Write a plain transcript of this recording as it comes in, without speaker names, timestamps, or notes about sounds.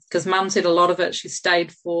because Mum said a lot of it she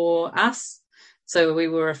stayed for us. So we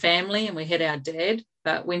were a family and we had our dad,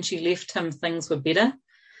 but when she left him, things were better.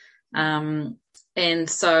 And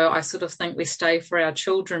so I sort of think we stay for our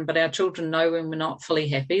children, but our children know when we're not fully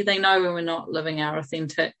happy. They know when we're not living our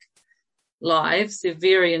authentic lives. They're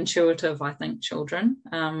very intuitive, I think, children,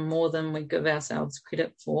 more than we give ourselves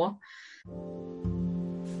credit for.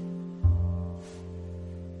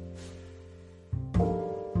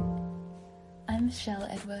 I'm Michelle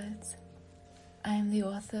Edwards. I am the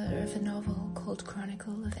author of a novel called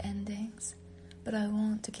Chronicle of Endings, but I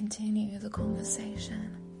want to continue the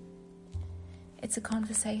conversation. It's a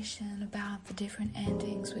conversation about the different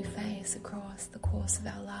endings we face across the course of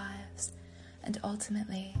our lives, and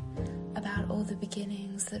ultimately about all the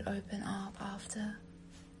beginnings that open up after.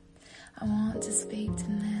 I want to speak to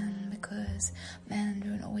men because men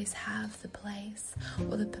don't always have the place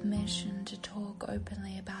or the permission to talk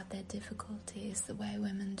openly about their difficulties the way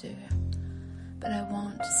women do. But I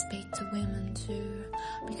want to speak to women too,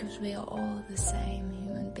 because we are all the same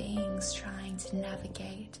human beings trying to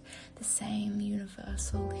navigate the same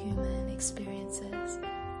universal human experiences.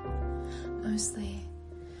 Mostly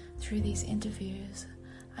through these interviews,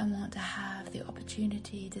 I want to have the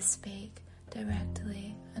opportunity to speak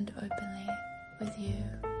directly and openly with you.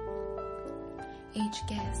 Each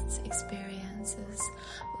guest's experiences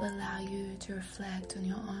will allow you to reflect on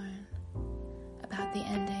your own, about the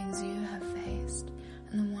endings you have faced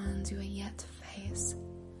and the ones you are yet to face,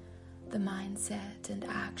 the mindset and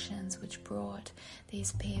actions which brought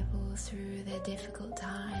these people through their difficult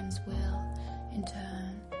times will, in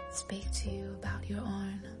turn, speak to you about your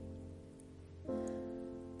own.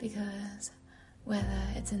 Because whether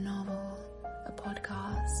it's a novel, a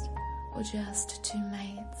podcast, or just two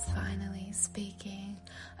mates finally speaking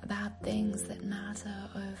about things that matter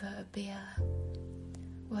over a beer,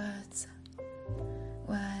 words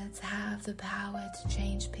have the power to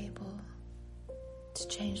change people, to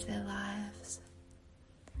change their lives,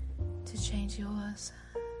 to change yours.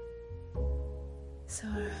 So,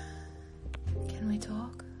 can we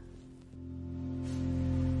talk?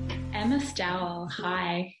 Emma Stowell,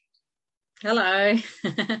 hi. Hello.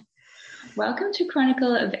 Welcome to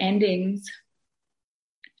Chronicle of Endings.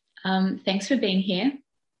 Thanks for being here.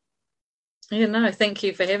 Yeah, no, thank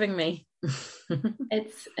you for having me.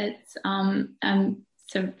 I'm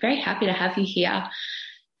so very happy to have you here.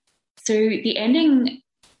 So the ending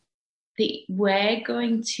that we're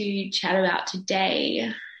going to chat about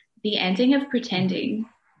today, the ending of pretending.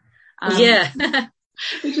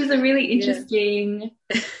 Which is a really interesting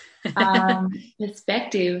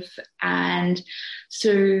perspective. And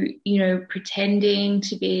so, pretending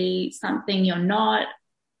to be something you're not,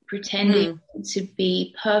 pretending to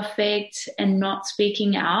be perfect and not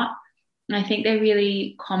speaking out. And I think they're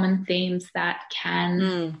really common themes that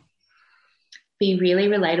can be really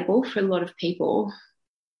relatable for a lot of people.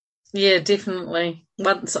 Yeah, definitely.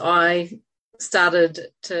 Once I started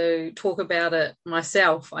to talk about it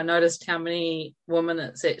myself, I noticed how many women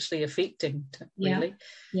it's actually affecting, really.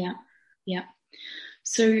 Yeah.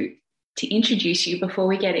 So to introduce you before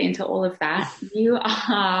we get into all of that, you're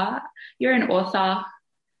an author,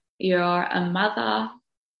 you're a mother,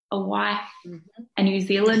 a wife, a New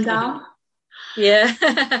Zealander.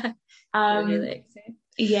 Yeah.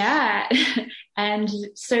 Yeah. And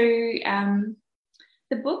so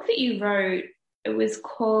the book that you wrote, it's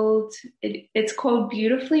called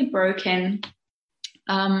Beautifully Broken.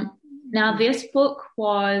 Now this book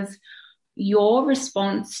was your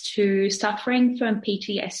response to suffering from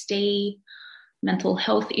PTSD, mental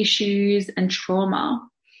health issues, and trauma.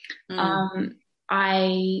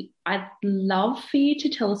 I'd love for you to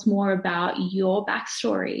tell us more about your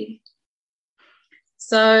backstory.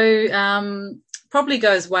 So probably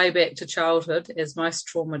goes way back to childhood, as most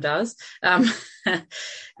trauma does.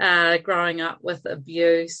 Growing up with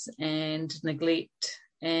abuse and neglect,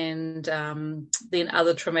 and then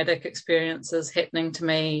other traumatic experiences happening to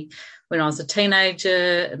me when I was a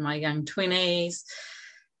teenager, in my young 20s,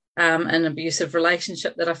 an abusive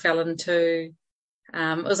relationship that I fell into.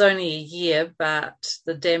 It was only a year, but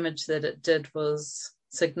the damage that it did was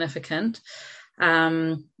significant.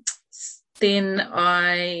 Then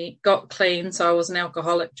I got clean, so I was an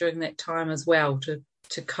alcoholic during that time as well, to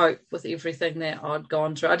cope with everything that I'd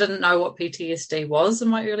gone through. I didn't know what PTSD was in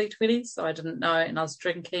my early 20s, so I didn't know, and I was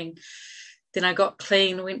drinking. Then I got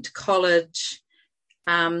clean, went to college,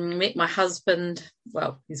 met my husband.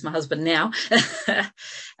 Well, he's my husband now.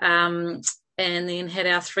 And then had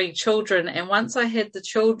our 3 children. And once I had the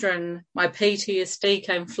children, my PTSD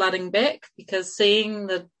came flooding back, because seeing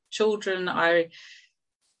the children, I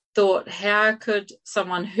thought, how could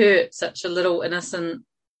someone hurt such a little innocent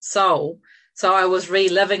soul. So I was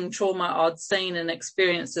reliving trauma I'd seen and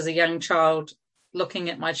experienced as a young child looking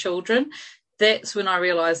at my children. That's when I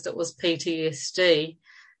realised it was PTSD.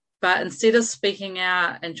 But instead of speaking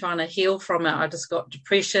out and trying to heal from it, I just got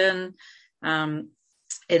depression,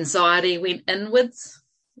 anxiety, went inwards,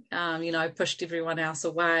 pushed everyone else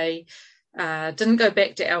away. Didn't go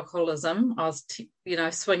back to alcoholism. I was,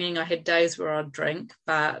 swinging. I had days where I'd drink,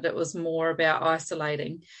 but it was more about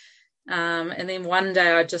isolating. And then one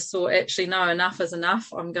day I just thought, actually, no, enough is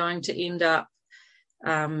enough. I'm going to end up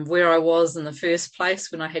where I was in the first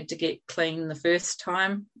place when I had to get clean the first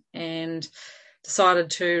time, and decided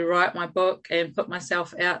to write my book and put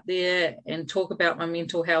myself out there and talk about my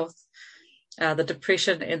mental health, the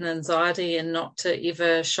depression and the anxiety, and not to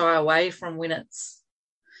ever shy away from when it's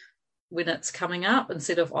coming up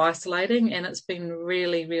instead of isolating. And it's been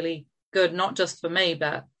really, really good, not just for me,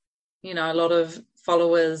 but, a lot of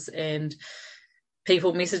followers and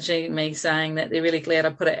people messaging me saying that they're really glad I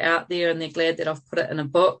put it out there, and they're glad that I've put it in a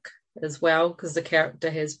book as well, because the character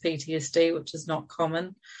has PTSD, which is not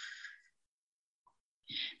common.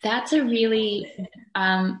 That's a really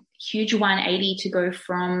huge 180 to go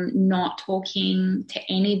from not talking to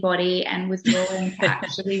anybody and withdrawing to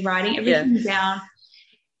actually writing everything down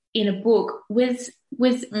in a book. Was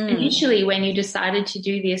initially, when you decided to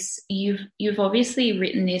do this, you've obviously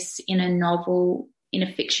written this in a novel, in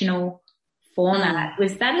a fictional format.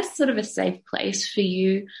 Was that a sort of a safe place for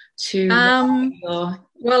you to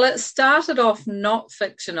Well, it started off not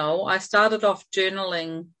fictional. I started off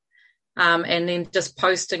journaling, and then just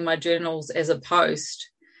posting my journals as a post.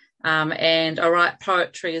 And I write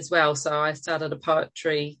poetry as well. So I started a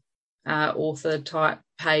poetry author type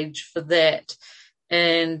page for that.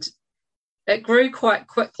 And it grew quite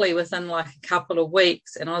quickly within like a couple of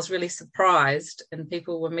weeks. And I was really surprised. And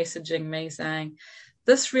people were messaging me saying,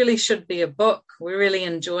 this really should be a book. We're really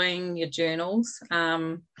enjoying your journals.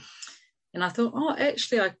 And I thought,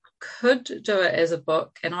 actually, I could do it as a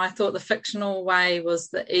book. And I thought the fictional way was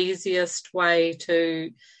the easiest way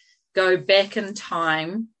to go back in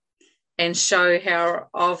time and show how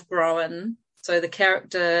I've grown. So the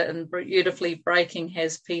character in Beautifully Breaking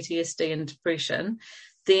has PTSD and depression.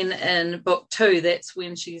 Then in book 2, that's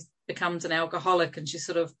when she becomes an alcoholic and she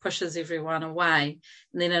sort of pushes everyone away.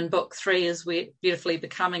 And then in book 3 is where Beautifully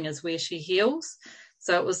Becoming is where she heals.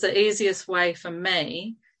 So it was the easiest way for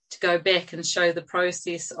me to go back and show the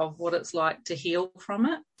process of what it's like to heal from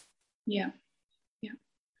it. Yeah.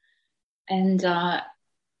 And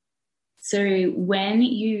so when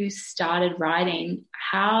you started writing,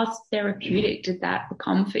 how therapeutic did that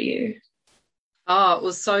become for you? Oh, it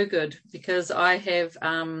was so good, because I have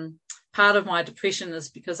part of my depression is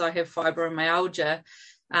because I have fibromyalgia,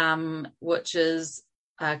 which is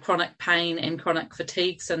chronic pain and chronic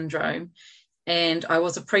fatigue syndrome. And I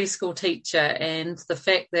was a preschool teacher, and the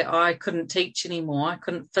fact that I couldn't teach anymore, I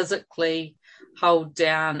couldn't physically hold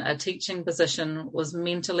down a teaching position, was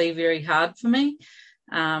mentally very hard for me,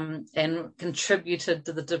 and contributed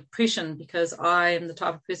to the depression, because I am the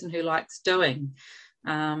type of person who likes doing.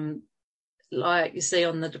 Like you see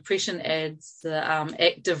on the depression ads, the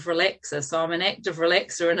active relaxer. So I'm an active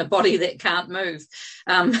relaxer in a body that can't move.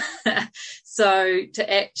 So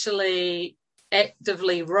to actually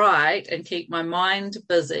actively write and keep my mind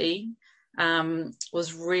busy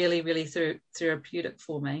was really, really therapeutic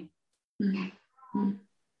for me. Mm-hmm.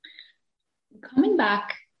 Coming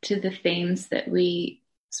back to the themes that we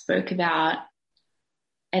spoke about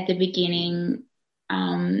at the beginning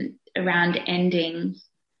around ending,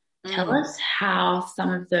 tell us how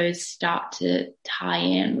some of those start to tie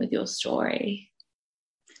in with your story.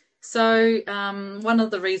 So one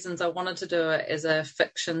of the reasons I wanted to do it as a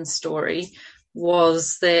fiction story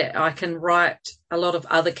was that I can write a lot of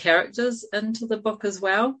other characters into the book as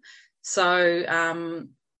well. So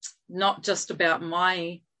not just about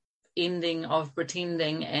my ending of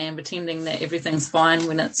pretending that everything's fine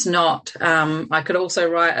when it's not. I could also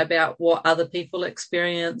write about what other people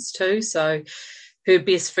experience too. So her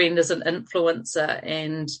best friend is an influencer,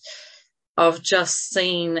 and I've just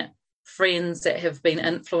seen friends that have been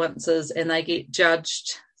influencers and they get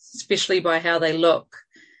judged, especially by how they look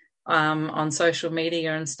on social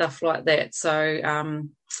media and stuff like that. So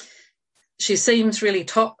she seems really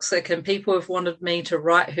toxic, and people have wanted me to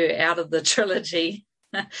write her out of the trilogy.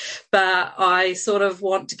 But I sort of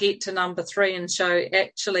want to get to number 3 and show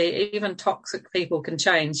actually even toxic people can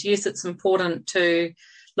change. Yes, it's important to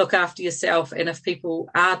look after yourself, and if people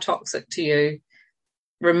are toxic to you,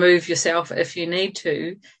 remove yourself if you need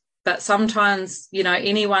to. But sometimes,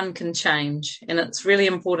 anyone can change, and it's really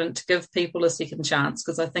important to give people a second chance,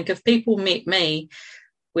 because I think if people met me,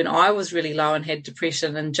 when I was really low and had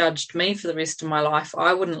depression and judged me for the rest of my life,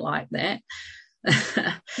 I wouldn't like that.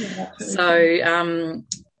 Yeah, So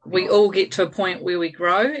we all get to a point where we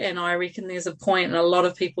grow, and I reckon there's a point in a lot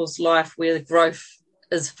of people's life where the growth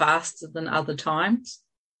is faster than other times.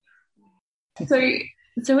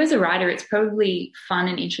 So as a writer, it's probably fun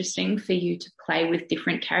and interesting for you to play with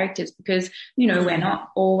different characters because, you know, we're not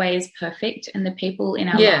always perfect and the people in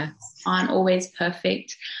our lives aren't always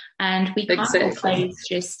perfect, and we can't always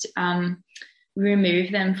just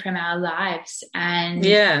remove them from our lives and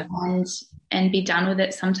be done with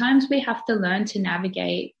it. Sometimes we have to learn to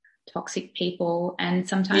navigate toxic people, and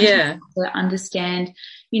sometimes we have to understand,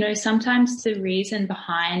 you know, sometimes the reason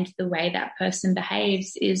behind the way that person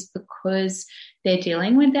behaves is because they're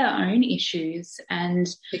dealing with their own issues, and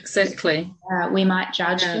we might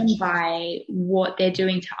judge them by what they're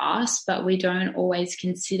doing to us, but we don't always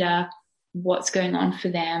consider what's going on for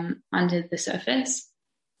them under the surface.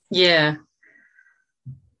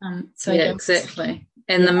 Exactly.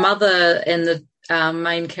 And the mother and the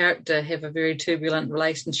main character have a very turbulent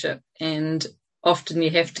relationship, and often you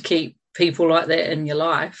have to keep people like that in your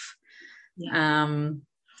life.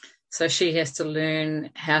 So she has to learn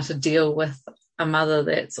how to deal with a mother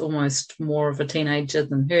that's almost more of a teenager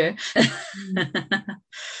than her.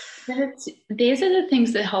 These are the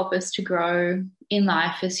things that help us to grow in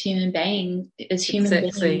life as human beings, is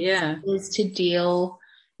to deal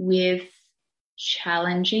with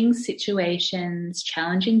challenging situations,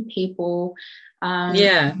 challenging people,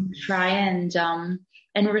 try and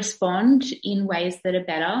respond in ways that are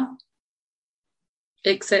better.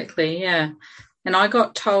 And I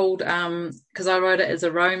got told, because I wrote it as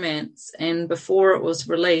a romance, and before it was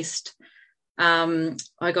released,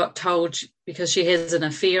 I got told, because she has an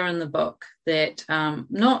affair in the book, that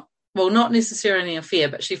not necessarily an affair,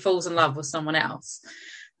 but she falls in love with someone else,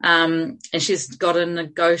 and she's got to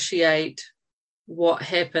negotiate what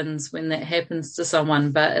happens when that happens to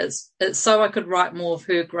someone. But it's so I could write more of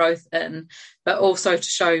her growth in, but also to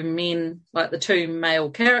show men, like the two male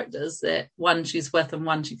characters, that one she's with and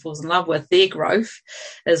one she falls in love with, their growth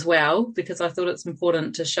as well, because I thought it's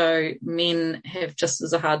important to show men have just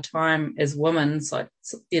as a hard time as women, so,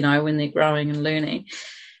 you know, when they're growing and learning.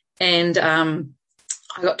 And I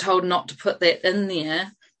got told not to put that in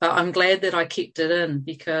there, but I'm glad that I kept it in,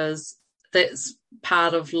 because that's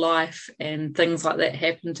part of life, and things like that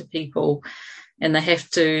happen to people, and they have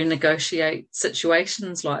to negotiate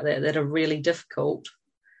situations like that are really difficult.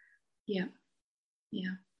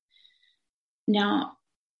 Now,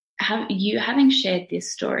 having shared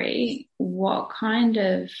this story, what kind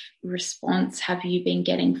of response have you been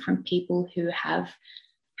getting from people who have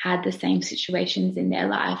had the same situations in their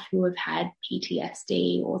life, who have had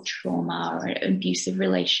PTSD or trauma or an abusive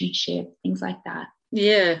relationship, things like that?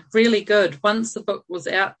 Yeah, really good. Once the book was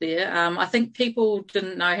out there, I think people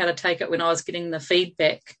didn't know how to take it when I was getting the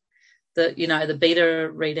feedback, the beta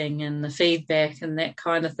reading and the feedback and that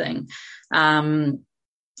kind of thing,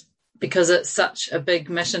 because it's such a big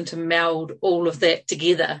mission to meld all of that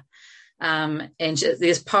together. And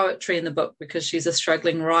there's poetry in the book because she's a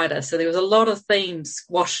struggling writer. So there was a lot of themes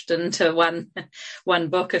squashed into one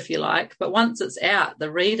book, if you like. But once it's out,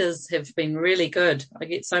 the readers have been really good. I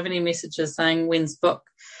get so many messages saying, when's book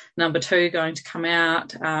number 2 going to come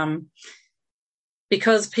out?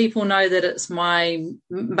 Because people know that it's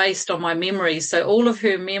based on my memories. So all of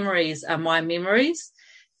her memories are my memories.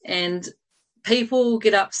 And people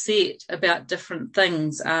get upset about different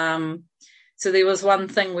things. So there was one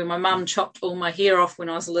thing where my mum chopped all my hair off when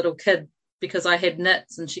I was a little kid because I had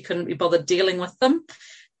nits and she couldn't be bothered dealing with them.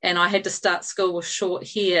 And I had to start school with short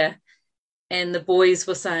hair. And the boys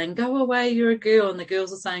were saying, go away, you're a girl. And the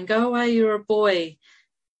girls were saying, go away, you're a boy.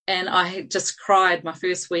 And I had just cried my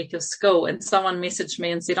first week of school. And someone messaged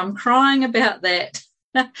me and said, I'm crying about that.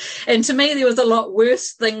 And to me, there was a lot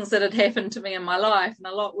worse things that had happened to me in my life and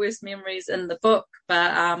a lot worse memories in the book.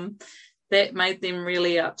 But that made them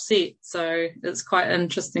really upset. So it's quite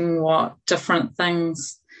interesting what different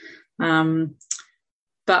things. But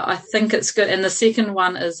I think it's good. And the second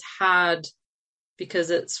one is hard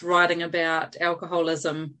because it's writing about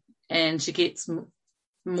alcoholism and she gets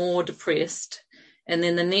more depressed. And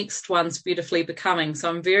then the next one's Beautifully Becoming. So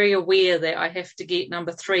I'm very aware that I have to get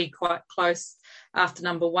number 3 quite close after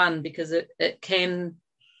number 1 because it can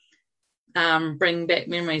bring back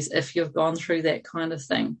memories if you've gone through that kind of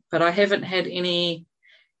thing. But I haven't had any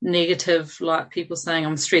negative, like people saying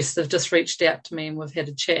I'm stressed. They've just reached out to me and we've had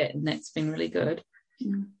a chat, and that's been really good.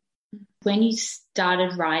 When you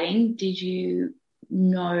started writing, did you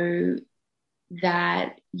know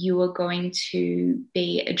that you were going to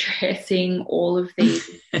be addressing all of these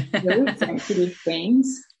really sensitive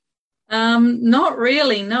things? Not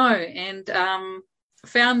really, no. And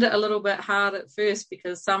found it a little bit hard at first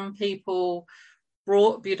because some people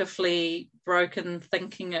brought Beautifully Broken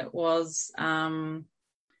thinking it was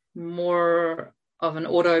more of an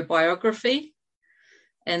autobiography.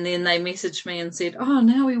 And then they messaged me and said, oh,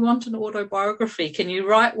 now we want an autobiography. Can you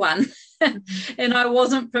write one? And I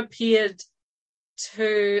wasn't prepared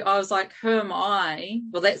to. I was like, who am I?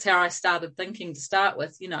 Well, that's how I started thinking to start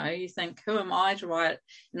with. You know, you think, who am I to write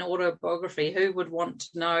an autobiography? Who would want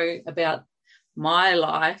to know about my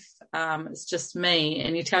life? It's just me.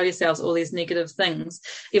 And you tell yourselves all these negative things,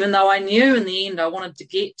 even though I knew in the end I wanted to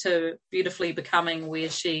get to Beautifully Becoming, where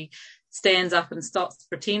she stands up and stops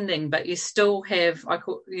pretending, but you still have,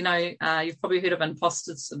 you've probably heard of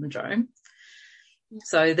imposter syndrome.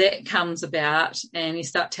 So that comes about and you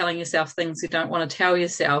start telling yourself things you don't want to tell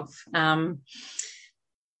yourself. And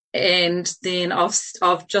then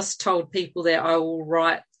I've just told people that I will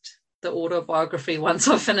write the autobiography once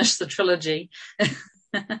I finish the trilogy.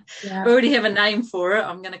 Yeah. I already have a name for it.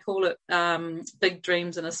 I'm going to call it Big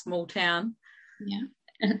Dreams in a Small Town. Yeah.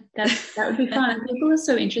 That would be fun. People are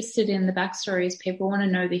so interested in the backstories. People want to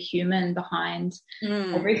know the human behind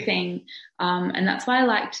everything. And that's why I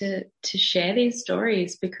like to share these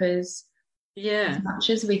stories, because as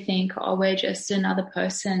much as we think, oh, we're just another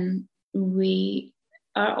person, we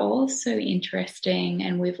are all so interesting,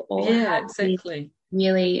 and we've all had really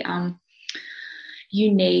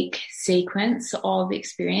unique sequence of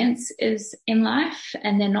experiences in life,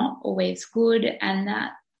 and they're not always good. And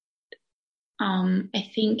that I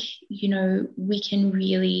think, we can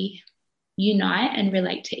really unite and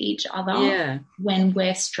relate to each other when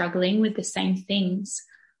we're struggling with the same things.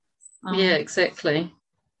 Yeah, exactly.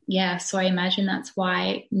 Yeah, so I imagine that's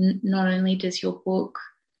why not only does your book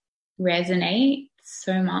resonate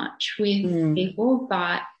so much with people,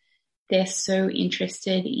 but they're so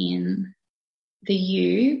interested in the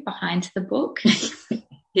you behind the book.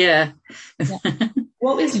 Yeah.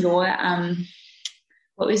 What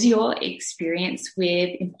was your experience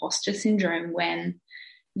with imposter syndrome when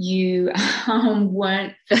you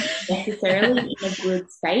weren't necessarily in a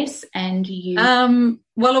good space and you...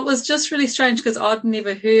 Well, it was just really strange because I'd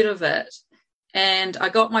never heard of it. And I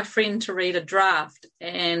got my friend to read a draft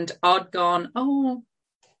and I'd gone, oh,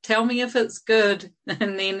 tell me if it's good.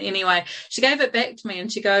 And then anyway, she gave it back to me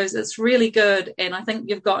and she goes, it's really good. And I think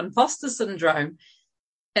you've got imposter syndrome.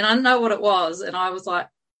 And I didn't know what it was. And I was like,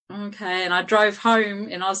 okay. And I drove home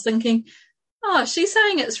and I was thinking, oh, she's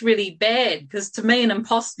saying it's really bad, because to me an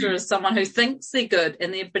imposter is someone who thinks they're good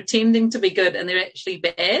and they're pretending to be good and they're actually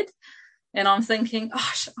bad. And I'm thinking,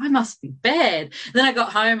 oh, I must be bad. And then I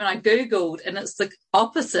got home and I Googled and it's the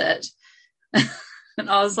opposite. And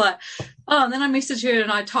I was like, oh, and then I messaged her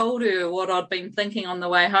and I told her what I'd been thinking on the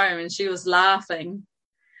way home, and she was laughing.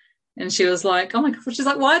 And she was like, oh my God, she's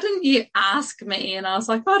like, why didn't you ask me? And I was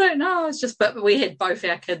like, I don't know. It's just, but we had both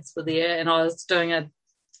our kids were there and I was doing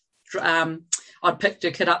I'd picked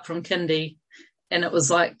her kid up from kindy and it was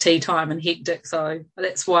like tea time and hectic. So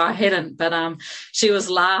that's why I hadn't, but she was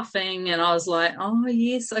laughing and I was like, oh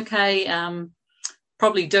yes. Okay.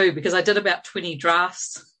 Probably do, because I did about 20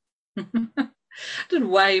 drafts. Did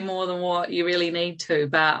way more than what you really need to,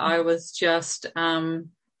 but I was just,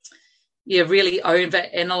 really over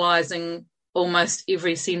analysing almost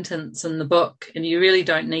every sentence in the book, and you really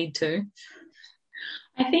don't need to.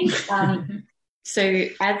 I think so.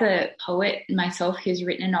 As a poet myself who's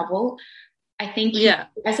written a novel, I think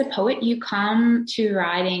as a poet you come to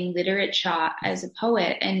writing literature as a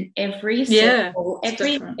poet, and every syllable,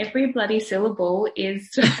 every bloody syllable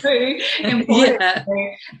is so important.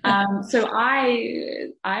 So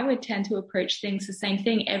I would tend to approach things the same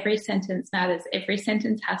thing. Every sentence matters. Every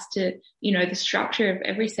sentence has to, the structure of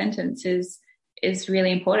every sentence is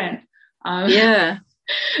really important. So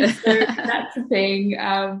that's the thing,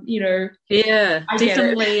 definitely.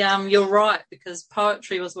 You're right, because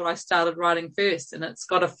poetry was what I started writing first, and it's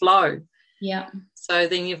got a flow. Yeah. So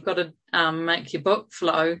then you've got to make your book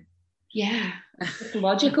flow. Yeah, it's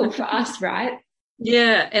logical for us, right?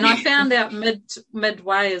 Yeah, and I found out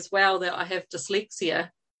midway as well that I have dyslexia.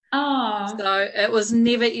 Oh. So it was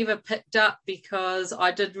never ever picked up because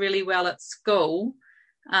I did really well at school.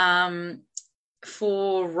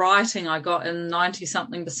 For writing, I got in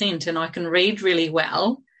 90-something%, and I can read really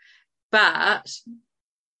well, but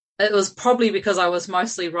it was probably because I was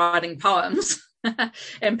mostly writing poems,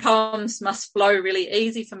 and poems must flow really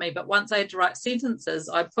easy for me. But once I had to write sentences,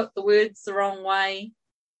 I put the words the wrong way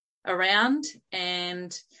around,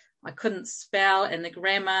 and I couldn't spell, and the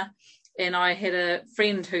grammar. And I had a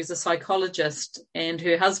friend who's a psychologist, and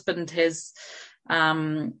her husband has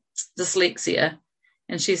dyslexia.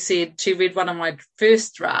 And she said she read one of my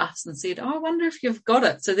first drafts and said, oh, I wonder if you've got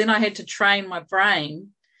it. So then I had to train my brain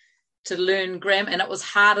to learn grammar, and it was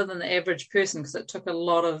harder than the average person because it took a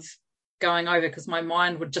lot of going over, because my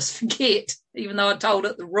mind would just forget, even though I told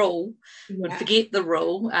it the rule, would forget the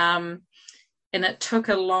rule. And it took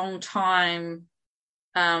a long time.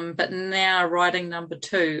 But now writing number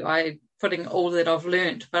 2, I putting all that I've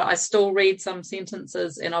learnt, but I still read some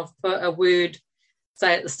sentences, and I've put a word,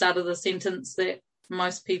 say at the start of the sentence, that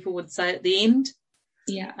most people would say at the end.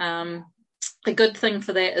 A good thing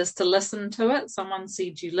for that is to listen to it. Someone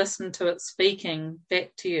said you listen to it speaking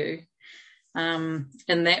back to you, and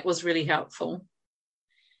that was really helpful.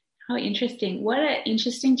 How interesting. What an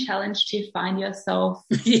interesting challenge to find yourself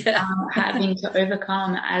having to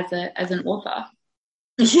overcome as an author.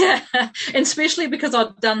 Yeah, and especially because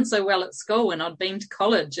I'd done so well at school and I'd been to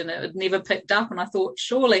college and it had never picked up, and I thought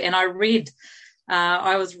surely, and I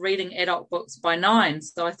was reading adult books by 9,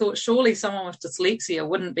 so I thought surely someone with dyslexia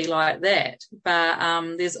wouldn't be like that.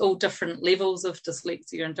 But there's all different levels of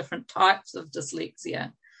dyslexia and different types of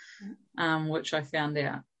dyslexia, which I found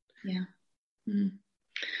out. Yeah.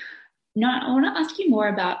 Now, I want to ask you more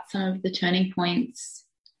about some of the turning points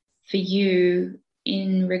for you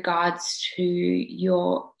in regards to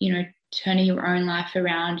your, turning your own life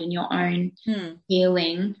around and your own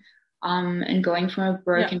healing, and going from a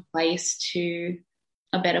broken place to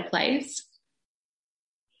a better place.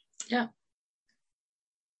 Yeah.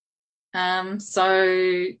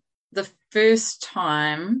 So the first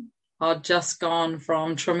time I'd just gone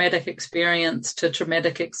from traumatic experience to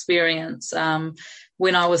traumatic experience.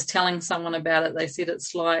 When I was telling someone about it, they said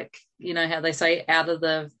it's like, how they say, out of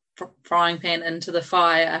the frying pan into the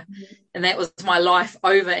fire. And that was my life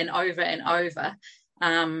over and over and over.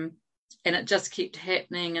 And it just kept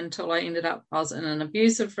happening until I was in an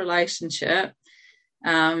abusive relationship,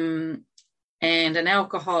 and an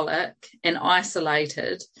alcoholic and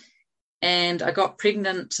isolated. And I got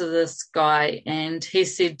pregnant to this guy, and he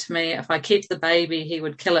said to me, if I kept the baby, he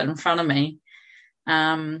would kill it in front of me.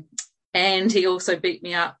 And he also beat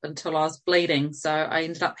me up until I was bleeding. So I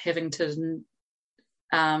ended up having to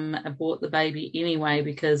abort the baby anyway,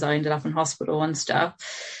 because I ended up in hospital and stuff.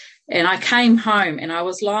 And I came home and I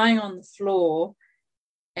was lying on the floor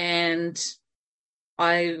and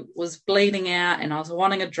I was bleeding out and I was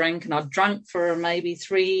wanting a drink, and I'd drunk for maybe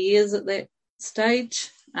 3 years at that stage.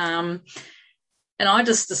 And I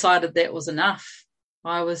just decided that was enough.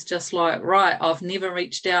 I was just like, right, I've never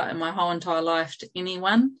reached out in my whole entire life to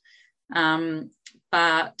anyone.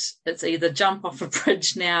 But it's either jump off a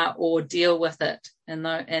bridge now or deal with it.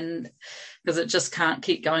 And because it just can't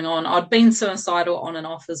keep going on. I'd been suicidal on and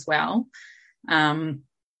off as well.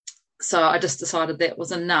 So I just decided that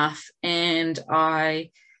was enough. And the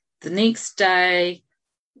next day,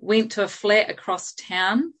 went to a flat across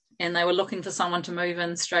town, and they were looking for someone to move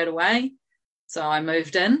in straight away. So I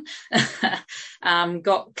moved in,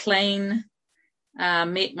 got clean,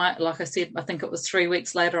 met like I said, I think it was 3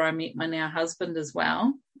 weeks later, I met my now husband as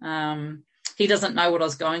well. He doesn't know what I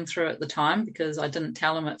was going through at the time because I didn't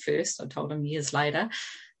tell him at first. I told him years later.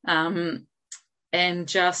 And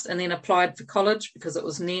then applied for college because it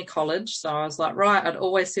was near college. So I was like, right, I'd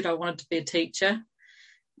always said I wanted to be a teacher.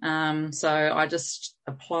 So I just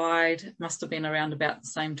applied. It must have been around about the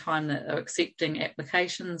same time that they were accepting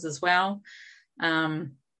applications as well.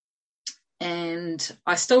 And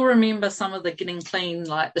I still remember some of the getting clean,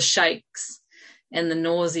 like the shakes and the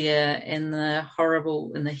nausea and the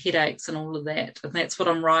horrible and the headaches and all of that. And that's what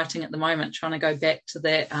I'm writing at the moment. Trying to go back to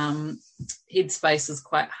that headspace is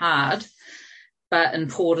quite hard, but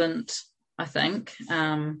important, I think,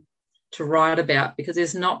 to write about, because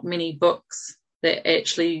there's not many books that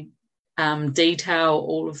actually detail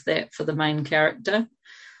all of that for the main character.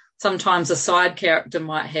 Sometimes a side character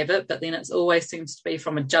might have it, but then it always seems to be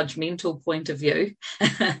from a judgmental point of view.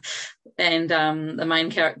 And the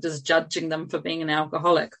main character is judging them for being an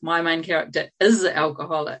alcoholic. My main character is an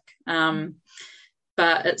alcoholic.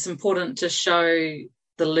 But it's important to show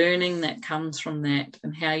the learning that comes from that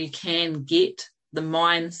and how you can get the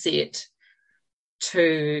mindset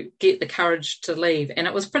to get the courage to leave. And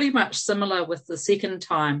it was pretty much similar with the second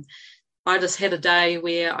time. I just had a day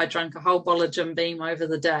where I drank a whole bottle of Jim Beam over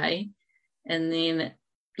the day and then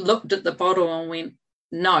looked at the bottle and went,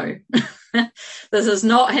 no, this is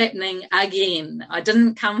not happening again. I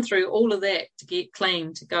didn't come through all of that to get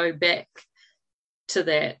clean, to go back to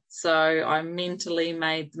that. So I mentally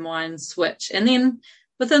made the mind switch. And then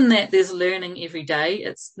within that, there's learning every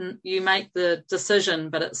day. You make the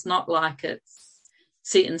decision, but it's not like it's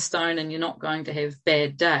set in stone and you're not going to have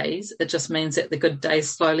bad days. It just means that the good days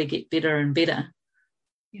slowly get better and better.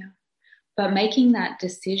 Yeah. But making that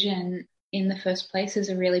decision in the first place is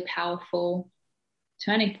a really powerful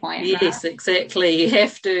turning point. Yes, right? Exactly. You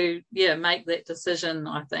have to, make that decision,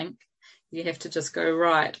 I think. You have to just go,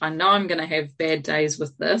 right, I know I'm going to have bad days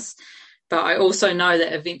with this, but I also know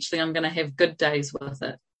that eventually I'm going to have good days with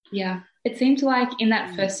it. Yeah. It seems like in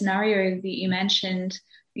that first scenario that you mentioned,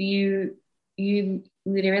 you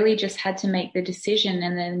literally just had to make the decision,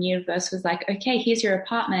 and then the universe was like, okay, here's your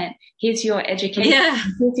apartment, here's your education,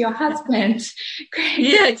 here's your husband.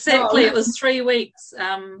 Yeah, exactly. It was 3 weeks,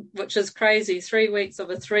 which is crazy. 3 weeks of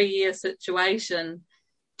a 3-year situation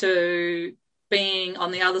to being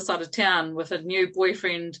on the other side of town with a new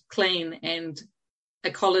boyfriend, clean, and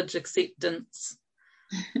a college acceptance.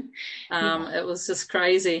 It was just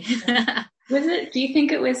crazy. Do you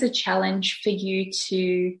think it was a challenge for you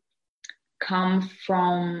to come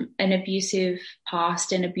from an abusive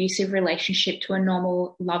past, an abusive relationship, to a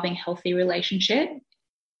normal, loving, healthy relationship?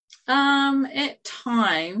 At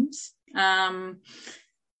times. I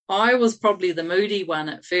was probably the moody one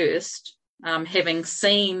at first, having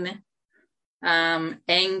seen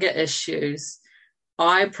anger issues.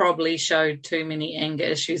 I probably showed too many anger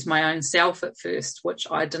issues my own self at first, which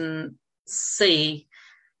I didn't see.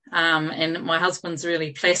 And my husband's a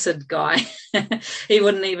really placid guy. He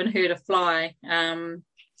wouldn't even hurt a fly. In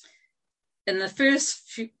the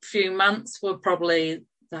first few months were probably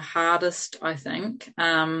the hardest, I think,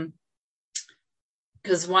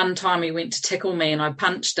 because one time he went to tickle me and I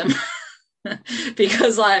punched him.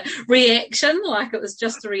 Because reaction, like it was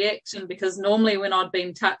just a reaction, because normally when I'd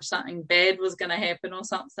been touched, something bad was going to happen or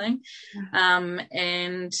something.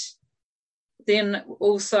 And then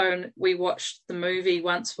also we watched the movie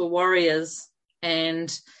Once Were Warriors,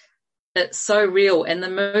 and it's so real. And the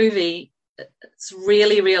movie, it's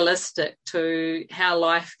really realistic to how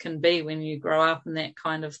life can be when you grow up and that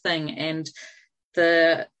kind of thing. And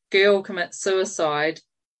the girl commits suicide,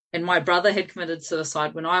 and my brother had committed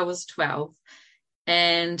suicide when I was 12,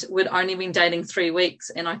 and we'd only been dating 3 weeks,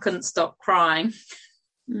 and I couldn't stop crying.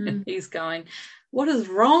 And he's going, what is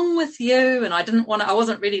wrong with you? And I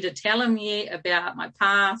wasn't ready to tell him yet about my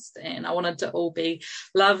past, and I wanted to all be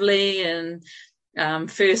lovely and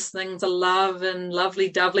first things are love and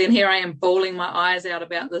lovely-dovely, and here I am bawling my eyes out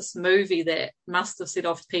about this movie that must have set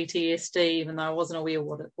off PTSD, even though I wasn't aware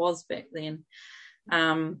what it was back then.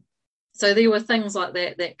 So there were things like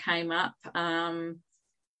that came up.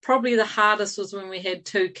 Probably the hardest was when we had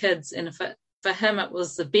 2 kids, and for him it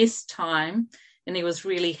was the best time, and he was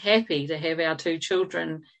really happy to have our 2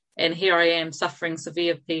 children, and here I am suffering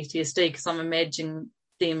severe PTSD because I'm imagining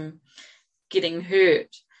them getting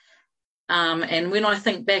hurt. And when I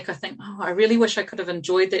think back, I think, I really wish I could have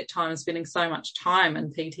enjoyed that time, spending so much time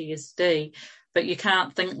in PTSD. But you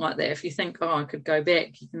can't think like that. If you think, I could go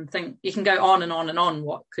back, you can go on and on and on.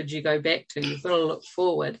 What could you go back to? You've got to look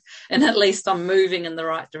forward. And at least I'm moving in the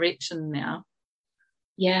right direction now.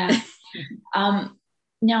 Yeah.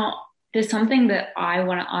 Now, there's something that I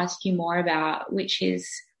want to ask you more about, which is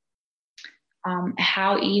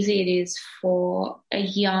how easy it is for a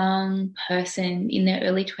young person in their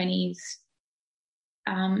early 20s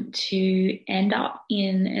to end up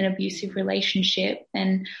in an abusive relationship,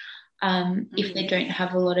 and if they don't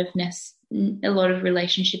have a lot of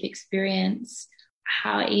relationship experience,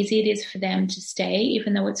 how easy it is for them to stay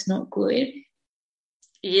even though it's not good.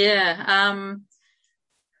 Yeah.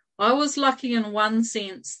 I was lucky in one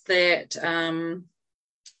sense that I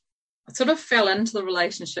sort of fell into the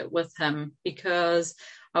relationship with him because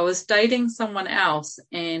I was dating someone else,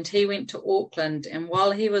 and he went to Auckland, and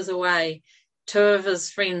while he was away, 2 of his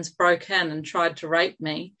friends broke in and tried to rape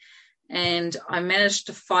me, and I managed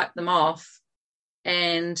to fight them off,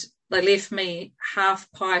 and they left me half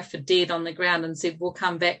pie for dead on the ground and said, we'll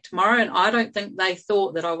come back tomorrow. And I don't think they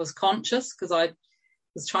thought that I was conscious, because I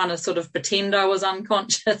was trying to sort of pretend I was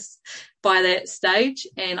unconscious by that stage,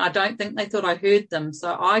 and I don't think they thought I heard them.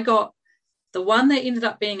 So I got the one that ended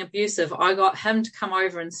up being abusive, I got him to come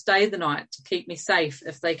over and stay the night to keep me safe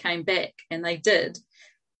if they came back, and they did.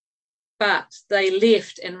 But they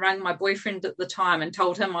left and rang my boyfriend at the time and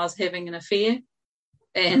told him I was having an affair,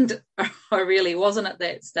 and I really wasn't at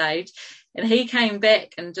that stage. And he came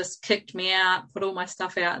back and just kicked me out, put all my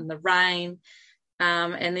stuff out in the rain.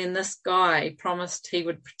 And then this guy promised he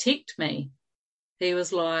would protect me. He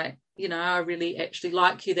was like, I really actually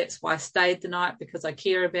like you. That's why I stayed the night, because I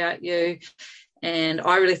care about you. And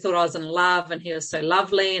I really thought I was in love, and he was so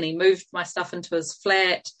lovely, and he moved my stuff into his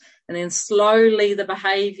flat. And then slowly the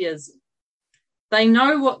behaviours, they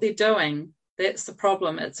know what they're doing, That's the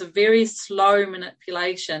problem. It's a very slow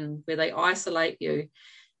manipulation where they isolate you.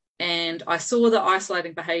 And I saw the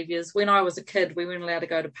isolating behaviours. When I was a kid, we weren't allowed to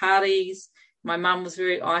go to parties. My mum was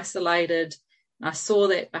very isolated. I saw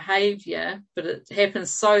that behaviour, but it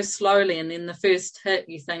happens so slowly. And then the first hit,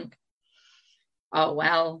 you think, oh,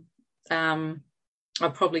 well, I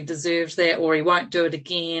probably deserved that, or he won't do it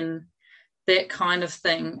again, that kind of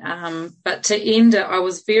thing. But to end it, I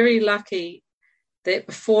was very lucky that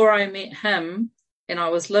before I met him, and I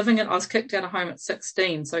was kicked out of home at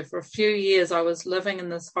 16. So for a few years, I was living in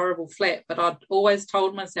this horrible flat, but I'd always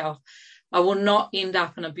told myself, I will not end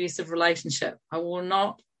up in an abusive relationship. I will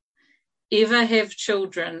not ever have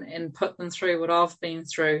children and put them through what I've been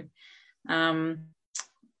through. And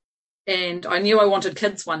I knew I wanted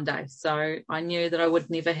kids one day, so I knew that I would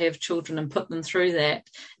never have children and put them through that.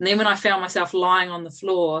 And then when I found myself lying on the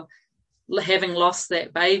floor, having lost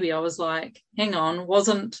that baby, I was like, hang on,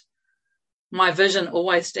 wasn't my vision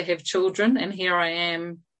always to have children? And here I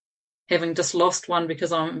am having just lost one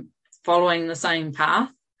because I'm following the same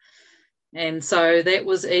path. And so that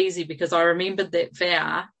was easy because I remembered that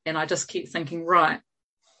vow, and I just keep thinking, right,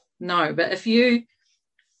 no. But if you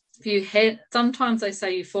had, sometimes they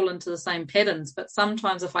say you fall into the same patterns, but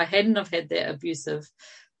sometimes if I hadn't have had that abusive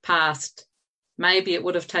past, maybe it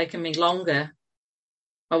would have taken me longer.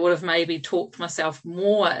 I would have maybe talked myself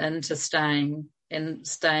more into staying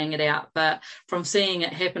it out. But from seeing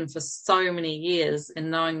it happen for so many years and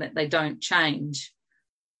knowing that they don't change,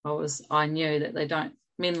 I knew that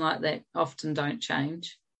men like that often don't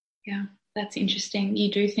change. Yeah, that's interesting.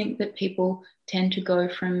 You do think that people tend to go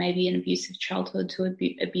from maybe an abusive childhood to an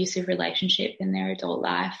abusive relationship in their adult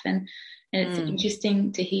life. And it's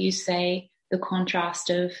interesting to hear you say the contrast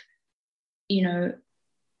of, you know,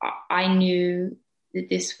 I knew that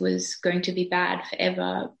this was going to be bad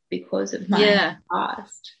forever because of my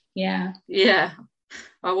past. Yeah. Yeah.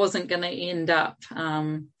 I wasn't going to end up,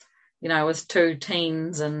 with two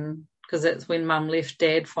teens, and because that's when Mum left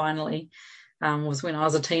Dad finally, was when I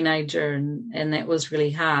was a teenager, and that was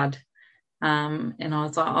really hard. And I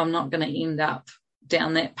was like, I'm not going to end up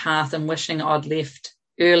down that path and wishing I'd left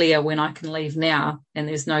earlier when I can leave now and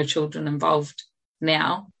there's no children involved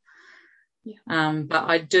now. Yeah. But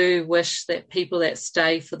I do wish that people that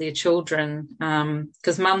stay for their children,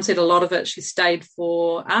 because Mum said a lot of it, she stayed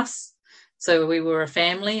for us. So we were a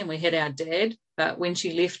family and we had our dad, but when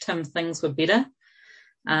she left him, things were better.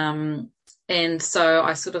 And so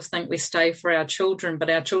I sort of think we stay for our children, but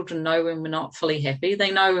our children know when we're not fully happy.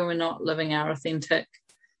 They know when we're not living our authentic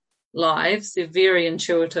lives. They're very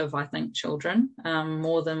intuitive, I think, children,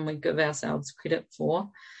 more than we give ourselves credit for.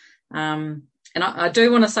 And I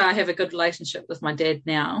do want to say I have a good relationship with my dad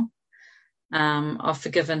now. I've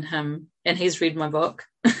forgiven him, and he's read my book.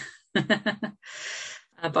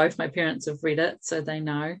 Both my parents have read it, so they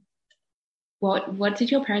know. What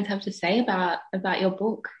did your parents have to say about your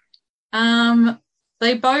book?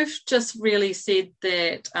 They both just really said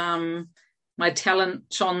that my talent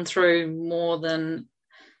shone through more than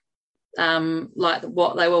like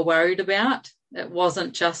what they were worried about. It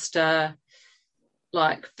wasn't just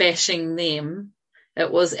like bashing them.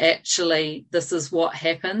 It was actually, this is what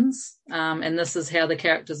happens, and this is how the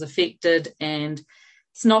character's affected. And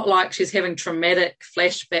it's not like she's having traumatic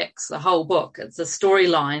flashbacks the whole book. It's a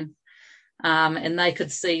storyline. And they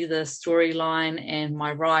could see the storyline and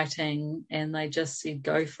my writing, and they just said,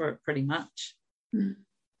 go for it pretty much.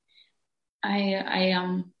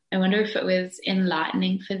 I wonder if it was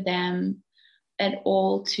enlightening for them at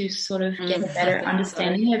all to sort of get a better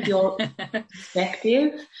understanding of your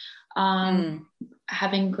perspective,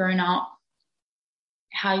 having grown up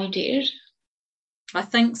how you did. I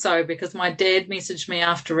think so, because my dad messaged me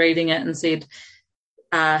after reading it and said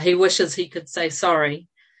he wishes he could say sorry.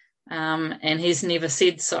 And he's never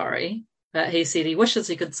said sorry, but he said he wishes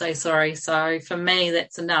he could say sorry. So for me,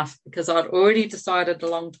 that's enough, because I'd already decided a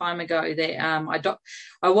long time ago that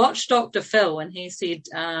I watched Dr. Phil, and he said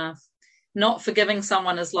not forgiving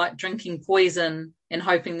someone is like drinking poison and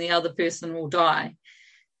hoping the other person will die.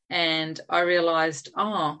 And I realised,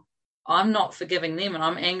 I'm not forgiving them, and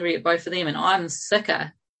I'm angry at both of them, and I'm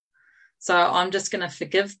sicker. So I'm just going to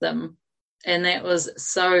forgive them. And that was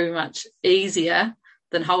so much easier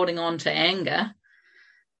than holding on to anger.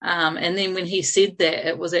 And then when he said that,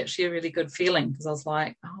 it was actually a really good feeling, because I was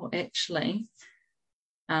like, actually,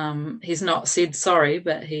 he's not said sorry,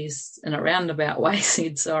 but he's in a roundabout way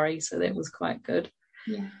said sorry. So that was quite good.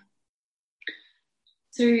 Yeah.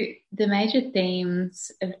 So the major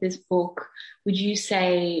themes of this book, would you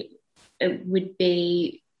say it would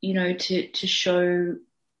be, to show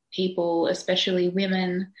people, especially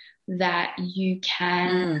women, that you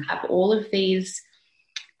can have all of these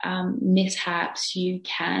mishaps, you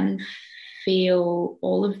can feel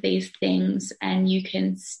all of these things, and you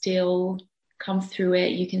can still come through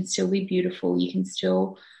it. You can still be beautiful. You can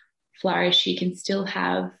still flourish. You can still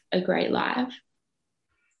have a great life.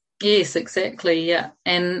 Yes, exactly. Yeah.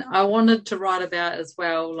 And I wanted to write about as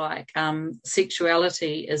well, like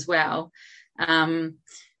sexuality as well,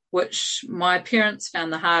 which my parents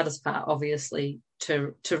found the hardest part, obviously,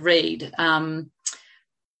 to read.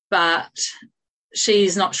 But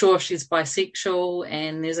she's not sure if she's bisexual,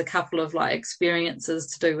 and there's a couple of like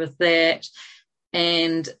experiences to do with that.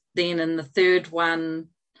 And then in the third one,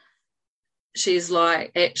 she's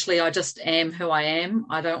like, actually, I just am who I am.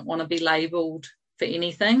 I don't want to be labelled for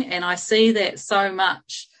anything. And I see that so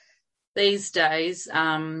much these days.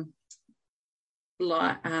 I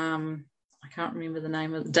can't remember the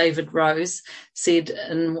name of it. David Rose said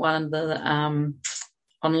in one of the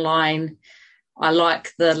online, I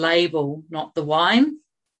like the label, not the wine.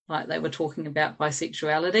 Like they were talking about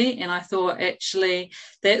bisexuality. And I thought, actually,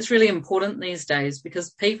 that's really important these days,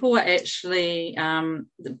 because people are actually,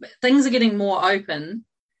 things are getting more open,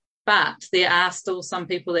 but there are still some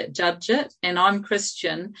people that judge it. And I'm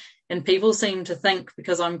Christian, and people seem to think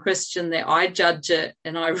because I'm Christian that I judge it,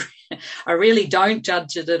 and I really don't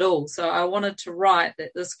judge it at all. So I wanted to write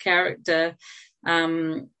that this character,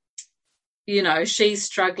 she's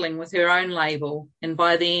struggling with her own label. And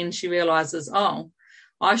by the end, she realizes, oh,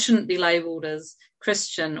 I shouldn't be labelled as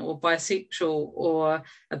Christian or bisexual or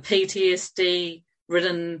a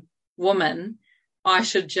PTSD-ridden woman. I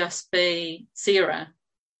should just be Sarah,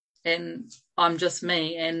 and I'm just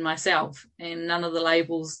me and myself, and none of the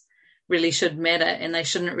labels really should matter, and they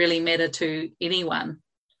shouldn't really matter to anyone.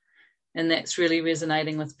 And that's really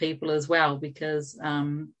resonating with people as well, because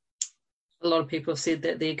a lot of people have said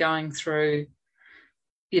that they're going through,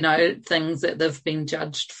 things that they've been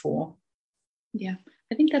judged for. Yeah.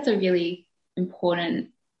 I think that's a really important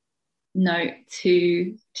note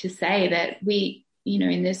to say, that we,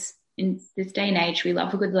 in this day and age, we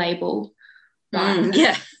love a good label. But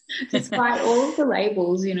despite all of the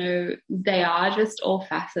labels, they are just all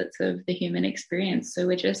facets of the human experience. So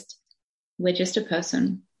we're just a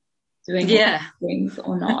person doing things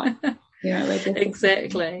or not. We're just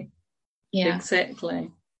exactly. Yeah.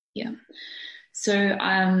 Exactly. Yeah. So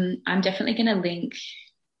I'm definitely going to link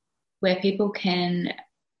where people can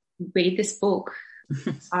read this book.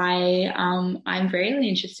 I'm very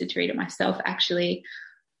interested to read it myself, actually.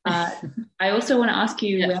 I also want to ask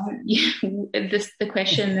you, the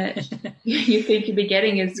question that you think you'll be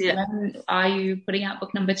getting is, when are you putting out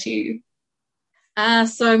book number 2?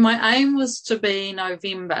 So my aim was to be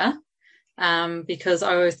November, because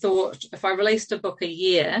I thought if I released a book a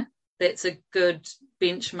year, that's a good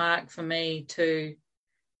benchmark for me to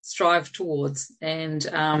strive towards. And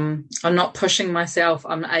I'm not pushing myself.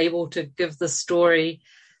 I'm able to give the story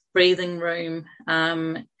breathing room.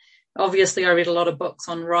 Obviously, I read a lot of books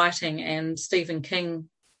on writing, and Stephen King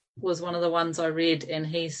was one of the ones I read, and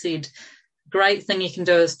he said, great thing you can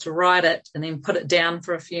do is to write it and then put it down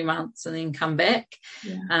for a few months and then come back.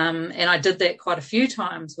 And I did that quite a few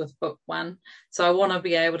times with book 1. So I want to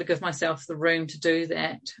be able to give myself the room to do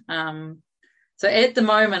that. So at the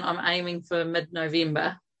moment, I'm aiming for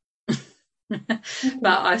mid-November. But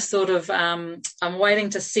I sort of, I'm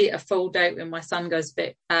waiting to set a full date when my son goes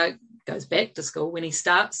back to school, when he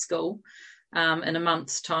starts school in a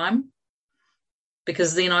month's time,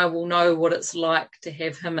 because then I will know what it's like to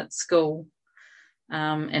have him at school,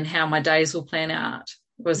 and how my days will plan out.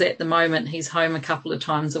 Whereas at the moment, he's home a couple of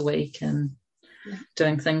times a week and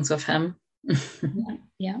doing things with him.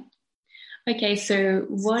 Okay, so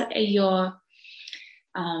what are your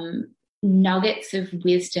nuggets of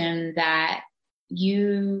wisdom that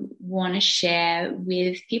you want to share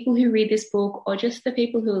with people who read this book, or just the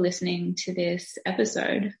people who are listening to this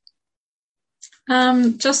episode?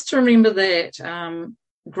 Just to remember that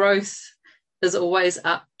growth is always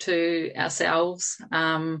up to ourselves.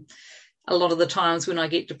 A lot of the times when I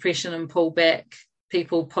get depression and pull back,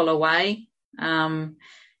 people pull away. And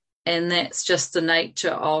that's just the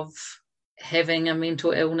nature of having a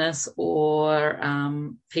mental illness or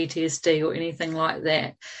PTSD or anything like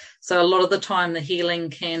that. So a lot of the time the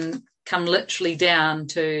healing can come literally down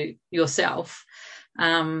to yourself.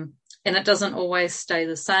 And it doesn't always stay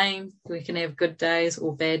the same. We can have good days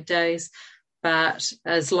or bad days, but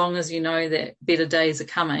as long as you know that better days are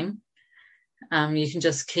coming, you can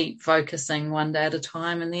just keep focusing one day at a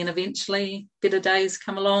time, and then eventually better days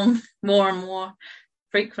come along more and more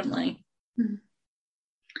frequently.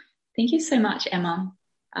 Thank you so much, Emma.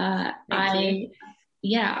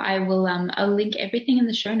 yeah, I will, I'll link everything in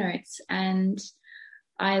the show notes, and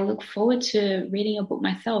I look forward to reading your book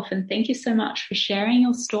myself. And thank you so much for sharing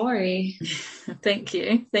your story. Thank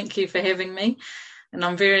you. Thank you for having me. And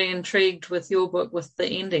I'm very intrigued with your book with the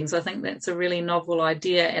endings. I think that's a really novel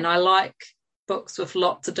idea. And I like books with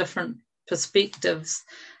lots of different perspectives.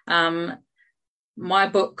 My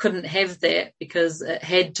book couldn't have that because it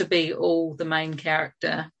had to be all the main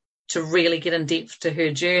character to really get in depth to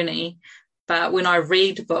her journey. But when I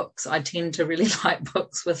read books, I tend to really like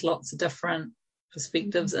books with lots of different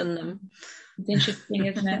perspectives in them. It's interesting,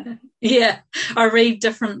 isn't it? Yeah, I read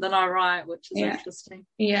different than I write, which is interesting.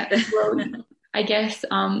 Yeah, well, I guess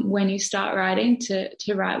when you start writing,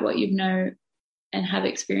 to write what you know and have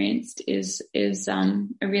experienced is a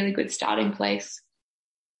really good starting place.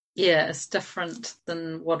 Yeah, it's different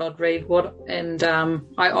than what I'd read.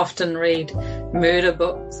 I often read murder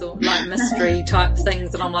books or like mystery type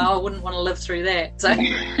things, and I'm like, I wouldn't want to live through that. So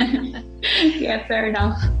yeah, fair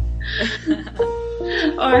enough.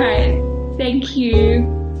 All right, thank you.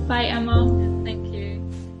 Bye, Emma. Thank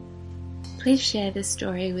you. Please share this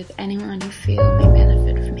story with anyone you feel may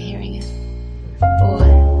benefit from hearing it.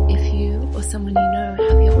 Or if you or someone you know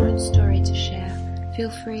have your own story to share,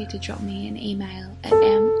 feel free to drop me an email at